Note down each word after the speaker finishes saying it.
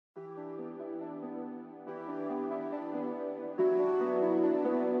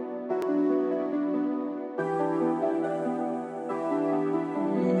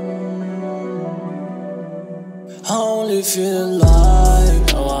Only feeling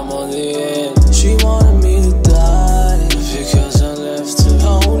like, oh, I'm on the edge. She wanted me to die because I left her.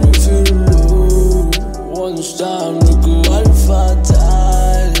 I only feel the loop. One time to go. What if I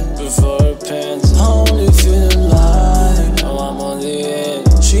died before repentance? I only feeling like, oh, I'm on the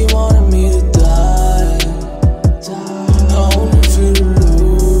edge. She wanted me to die. I only feel the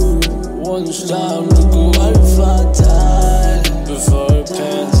loop. One time to go. What if I died before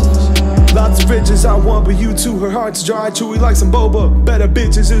repentance? Lots of riches I want, but you too, her heart's dry, chewy like some boba. Better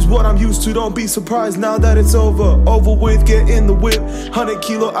bitches is what I'm used to, don't be surprised now that it's over. Over with, get in the whip, 100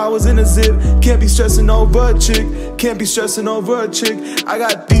 kilo hours in a zip. Can't be stressing over a chick, can't be stressing over a chick. I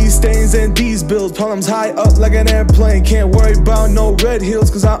got these stains and these bills, problems high up like an airplane. Can't worry about no red hills,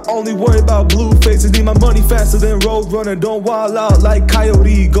 cause I only worry about blue faces. Need my money faster than Roadrunner, don't wild out like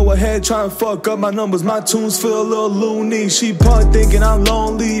Coyote. Go ahead, try and fuck up my numbers, my tunes feel a little loony. She probably thinking I'm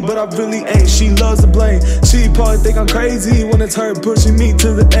lonely, but I really ain't. She loves to blame. She probably think I'm crazy when it's her pushing me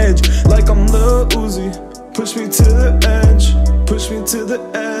to the edge. Like I'm Lil Uzi, push me to the edge, push me to the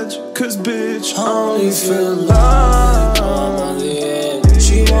edge. Cause bitch, I only feel like I'm on the edge.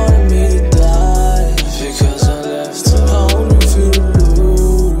 She wanted me to die because I left her. I only feel the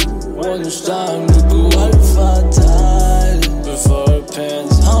loop. When it's time to go. What if I died before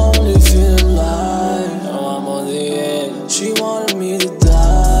repentance? I only feel like, oh, I'm on the edge. She wanted me to die.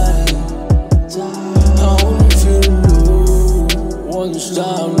 I only feel the loop. One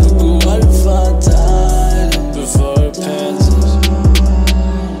time to go. What if I died before repentance?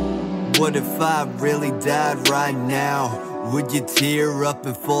 What if I really died right now? Would you tear up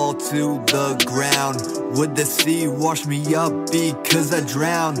and fall to the ground? Would the sea wash me up because I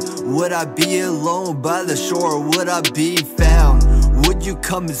drowned? Would I be alone by the shore, or would I be found? Would you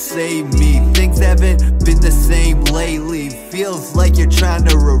come and save me? Things haven't been the same lately. Feels like you're trying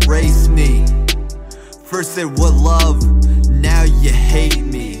to erase me. First said what love, now you hate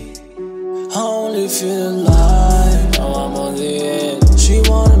me. I only feel like, oh, I'm on the edge. She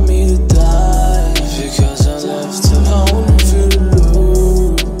wanted me to die because I left her. I only feel the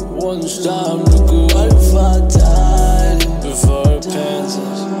loop. One time to go. What if I died before repentance?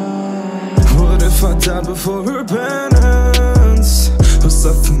 what if I die before repentance? What's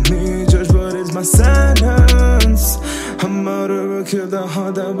left for me, judge, what is my sentence? A murderer killed a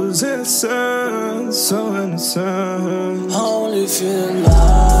heart that was innocent, so innocent. I only feel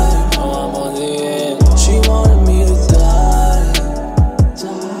like, oh, I'm on the edge. She wanted